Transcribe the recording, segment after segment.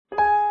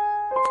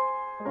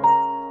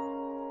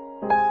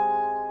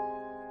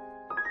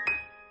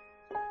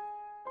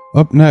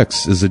Up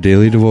next is a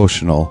daily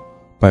devotional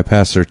by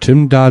Pastor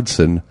Tim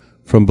Dodson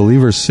from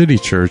Believer City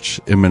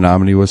Church in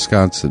Menominee,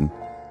 Wisconsin.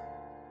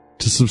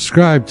 To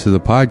subscribe to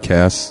the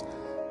podcast,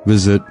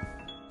 visit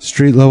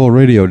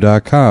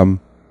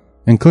streetlevelradio.com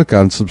and click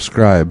on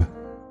subscribe.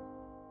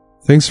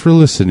 Thanks for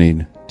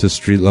listening to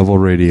Street Level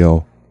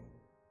Radio.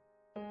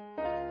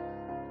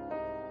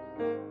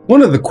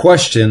 One of the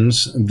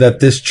questions that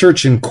this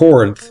church in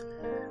Corinth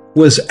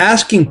was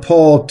asking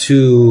Paul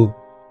to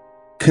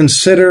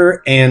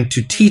consider and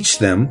to teach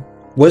them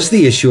was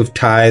the issue of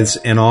tithes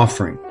and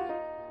offering.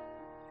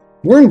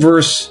 We're in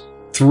verse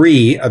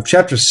 3 of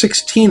chapter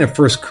 16 of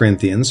 1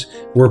 Corinthians,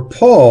 where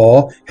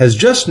Paul has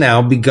just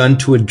now begun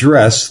to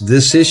address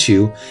this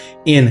issue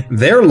in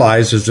their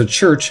lives as a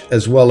church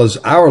as well as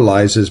our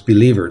lives as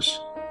believers.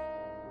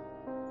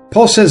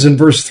 Paul says in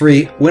verse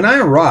 3, "When I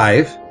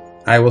arrive,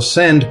 I will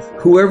send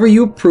whoever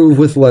you approve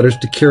with letters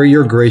to carry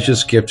your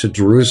gracious gift to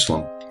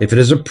Jerusalem. If it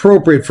is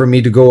appropriate for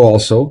me to go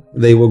also,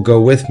 they will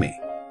go with me."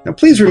 Now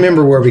please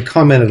remember where we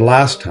commented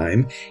last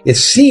time. It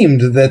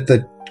seemed that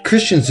the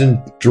Christians in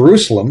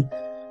Jerusalem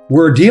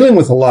were dealing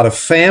with a lot of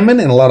famine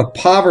and a lot of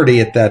poverty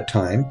at that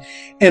time,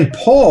 and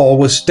Paul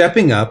was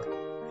stepping up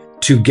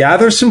to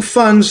gather some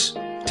funds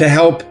to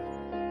help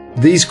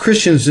these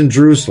Christians in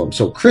Jerusalem.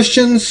 So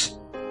Christians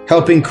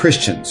helping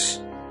Christians.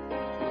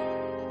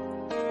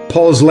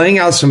 Paul is laying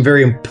out some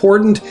very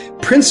important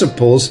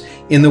principles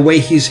in the way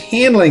he's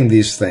handling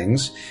these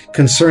things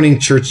concerning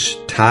church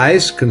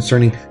tithes,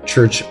 concerning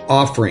church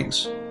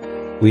offerings.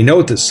 We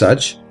note that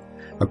such,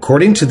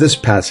 according to this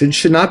passage,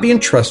 should not be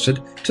entrusted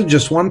to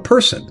just one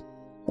person.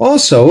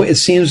 Also, it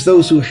seems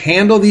those who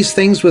handle these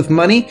things with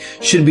money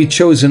should be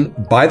chosen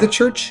by the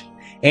church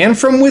and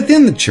from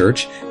within the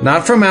church,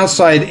 not from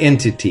outside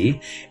entity,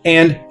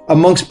 and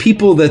amongst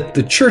people that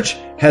the church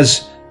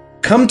has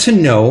come to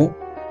know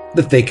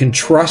that they can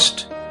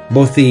trust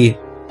both the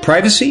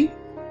privacy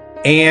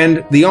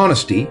and the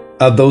honesty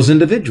of those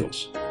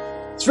individuals.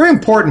 It's very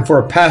important for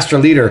a pastor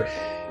leader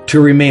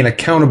to remain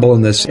accountable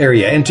in this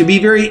area and to be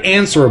very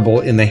answerable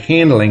in the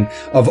handling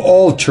of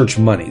all church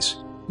monies,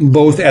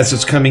 both as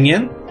it's coming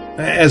in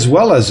as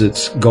well as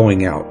it's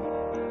going out.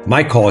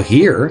 My call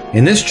here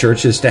in this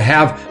church is to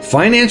have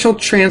financial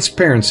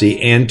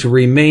transparency and to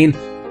remain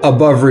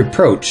above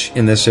reproach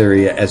in this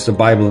area as the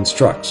Bible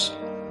instructs.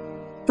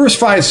 Verse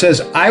 5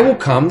 says, "I will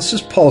come," this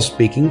is Paul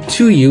speaking,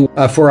 "to you,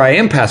 for I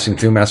am passing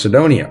through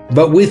Macedonia.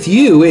 But with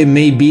you it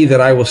may be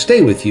that I will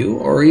stay with you,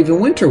 or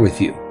even winter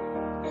with you,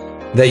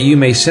 that you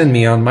may send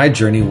me on my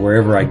journey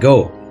wherever I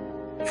go.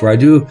 For I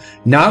do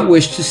not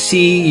wish to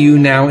see you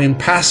now in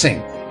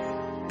passing,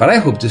 but I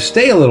hope to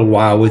stay a little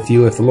while with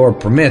you if the Lord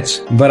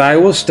permits, but I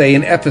will stay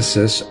in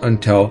Ephesus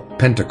until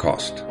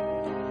Pentecost."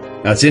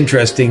 Now it's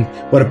interesting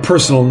what a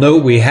personal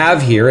note we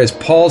have here, as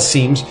Paul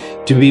seems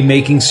to be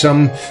making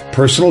some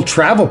personal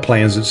travel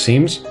plans, it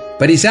seems,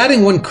 but he's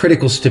adding one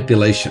critical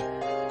stipulation: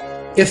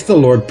 if the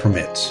Lord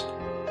permits.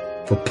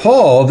 For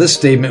Paul, this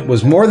statement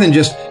was more than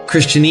just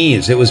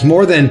Christianese. It was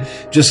more than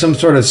just some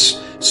sort of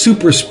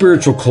super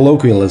spiritual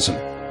colloquialism.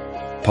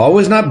 Paul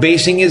was not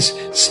basing his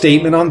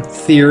statement on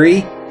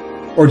theory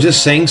or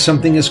just saying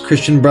something his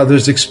Christian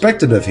brothers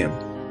expected of him.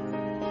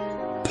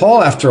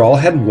 Paul, after all,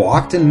 had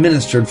walked and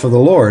ministered for the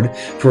Lord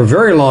for a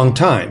very long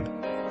time.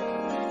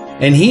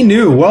 And he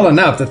knew well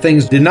enough that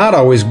things did not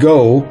always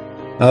go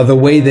the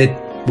way that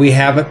we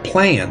have it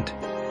planned.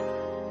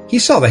 He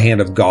saw the hand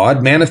of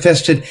God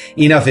manifested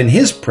enough in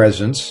his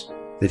presence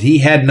that he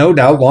had no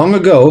doubt long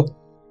ago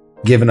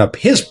given up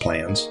his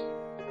plans,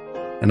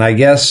 and I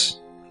guess,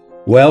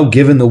 well,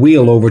 given the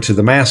wheel over to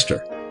the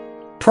master.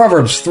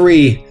 Proverbs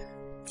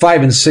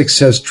 3:5 and 6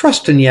 says,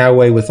 "Trust in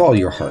Yahweh with all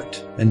your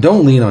heart, and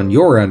don't lean on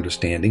your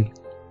understanding.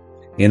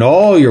 In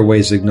all your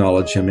ways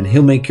acknowledge him, and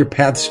he'll make your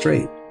path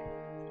straight."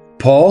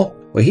 Paul,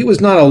 well, he was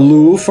not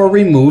aloof or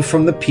removed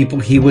from the people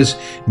he was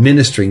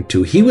ministering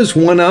to. He was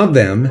one of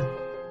them,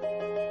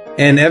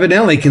 and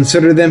evidently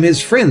considered them his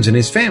friends and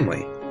his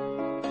family.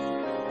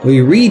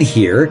 We read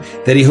here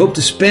that he hoped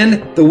to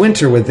spend the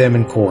winter with them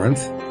in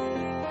Corinth.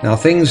 Now,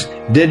 things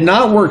did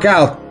not work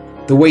out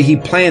the way he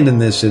planned in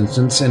this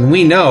instance, and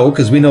we know,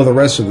 because we know the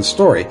rest of the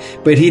story,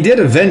 but he did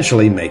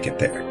eventually make it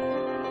there.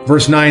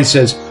 Verse 9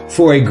 says,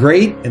 "For a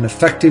great and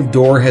effective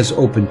door has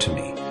opened to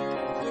me,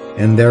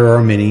 and there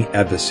are many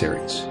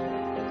adversaries."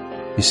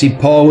 You see,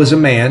 Paul was a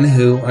man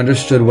who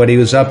understood what he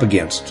was up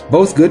against,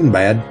 both good and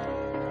bad.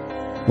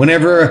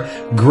 Whenever a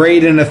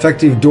great and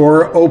effective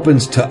door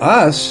opens to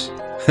us,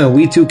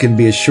 we too can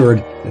be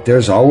assured that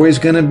there's always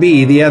going to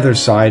be the other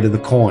side of the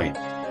coin,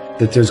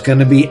 that there's going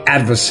to be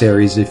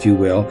adversaries, if you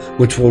will,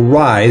 which will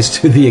rise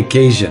to the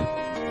occasion.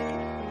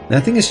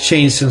 Nothing has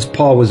changed since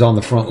Paul was on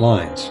the front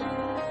lines.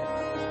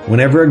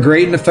 Whenever a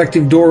great and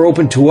effective door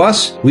opened to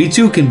us, we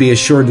too can be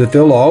assured that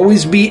there'll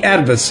always be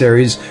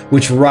adversaries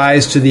which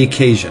rise to the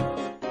occasion.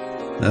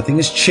 Nothing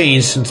has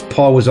changed since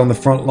Paul was on the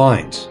front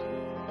lines.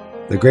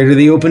 The greater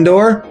the open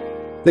door,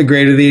 the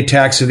greater the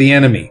attacks of the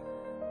enemy.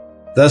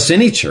 Thus,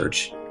 any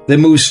church that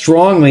moves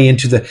strongly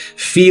into the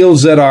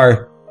fields that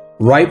are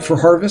ripe for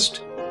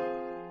harvest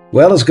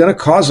well, is going to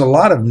cause a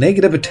lot of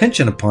negative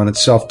attention upon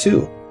itself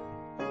too.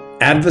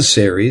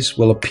 Adversaries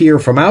will appear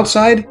from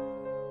outside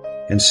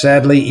and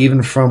sadly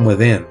even from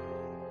within.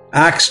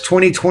 Acts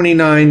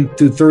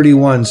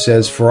 20:29-31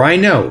 says, "For I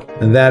know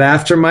that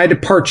after my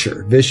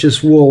departure,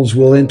 vicious wolves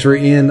will enter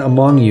in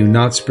among you,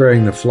 not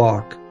sparing the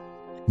flock.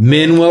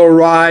 Men will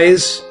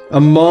arise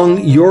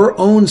among your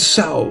own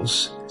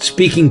selves,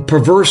 speaking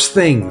perverse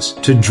things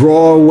to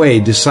draw away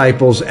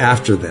disciples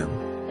after them.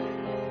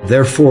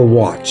 Therefore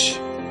watch,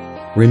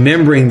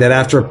 remembering that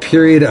after a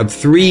period of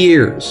 3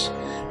 years,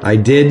 I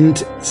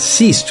didn't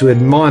cease to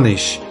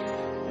admonish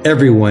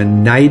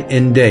everyone night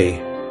and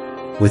day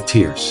with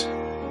tears."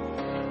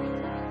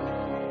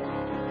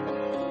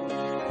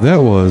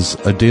 That was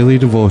a daily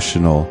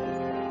devotional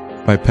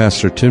by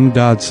Pastor Tim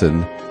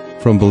Dodson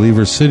from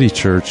Believer City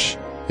Church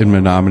in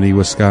Menominee,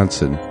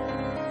 Wisconsin.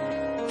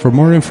 For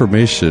more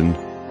information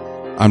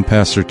on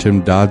Pastor Tim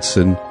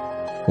Dodson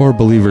or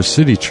Believer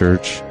City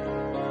Church,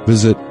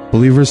 visit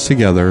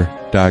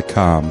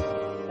believerstogether.com.